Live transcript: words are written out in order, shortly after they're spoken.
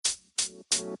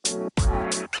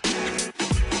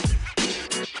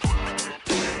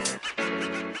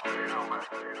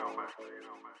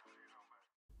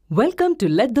Welcome to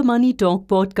Let the Money Talk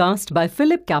podcast by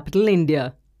PhillipCapital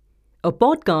India, a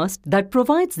podcast that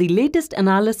provides the latest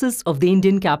analysis of the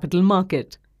Indian capital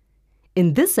market.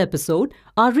 In this episode,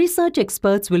 our research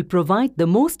experts will provide the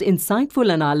most insightful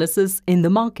analysis in the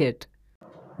market.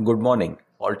 Good morning.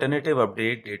 Alternative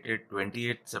update dated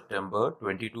 28th September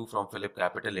 22 from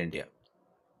PhillipCapital India.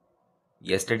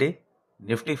 Yesterday,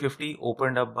 Nifty 50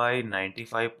 opened up by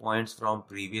 95 points from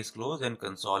previous close and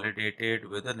consolidated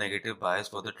with a negative bias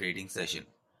for the trading session.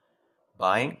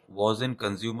 Buying was in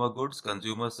consumer goods,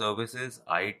 consumer services,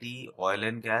 IT, oil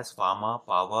and gas, pharma,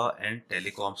 power and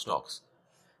telecom stocks.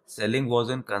 Selling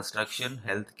was in construction,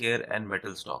 healthcare and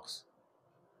metal stocks.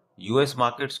 US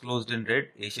markets closed in red,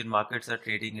 Asian markets are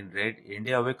trading in red,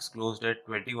 India VIX closed at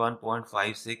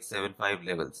 21.5675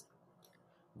 levels.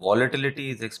 Volatility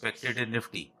is expected in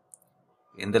Nifty.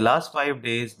 In the last 5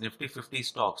 days, Nifty 50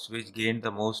 stocks which gained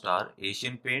the most are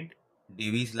Asian Paint,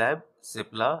 Divi's Lab,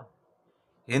 Cipla,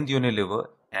 Hind Unilever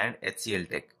and HCL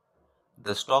Tech.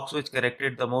 The stocks which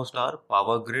corrected the most are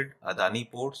Power Grid, Adani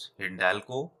Ports,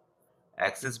 Hindalco,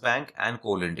 Axis Bank and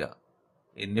Coal India.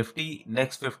 In Nifty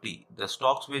Next 50, the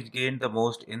stocks which gained the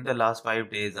most in the last 5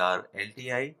 days are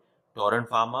LTI, Torrent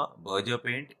Pharma, Berger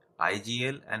Paint,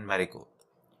 IGL and Marico.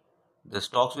 The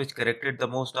stocks which corrected the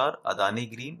most are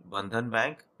Adani Green, Bandhan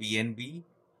Bank, PNB,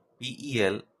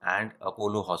 PEL and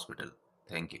Apollo Hospital.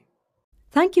 Thank you.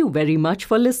 Thank you very much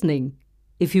for listening.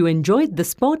 If you enjoyed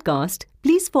this podcast,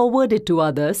 please forward it to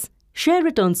others, share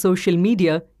it on social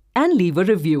media and leave a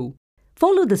review.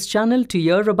 Follow this channel to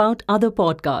hear about other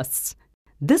podcasts.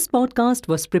 This podcast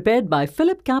was prepared by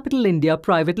PhillipCapital India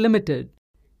Private Limited.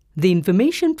 The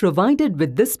information provided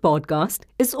with this podcast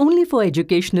is only for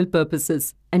educational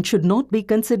purposes and should not be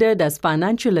considered as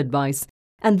financial advice,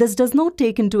 and this does not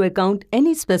take into account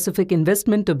any specific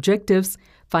investment objectives,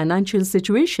 financial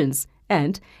situations,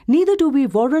 and neither do we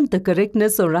warrant the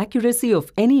correctness or accuracy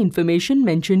of any information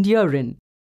mentioned herein.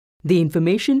 The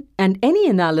information and any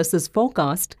analysis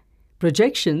forecast,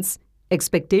 projections,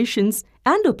 expectations,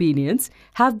 and opinions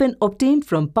have been obtained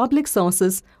from public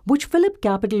sources which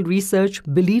PhillipCapital Research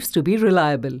believes to be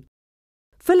reliable.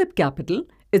 PhillipCapital,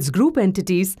 its group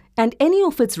entities, and any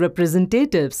of its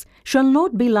representatives shall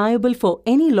not be liable for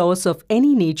any loss of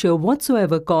any nature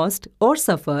whatsoever caused or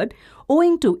suffered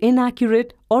owing to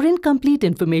inaccurate or incomplete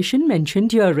information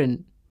mentioned herein.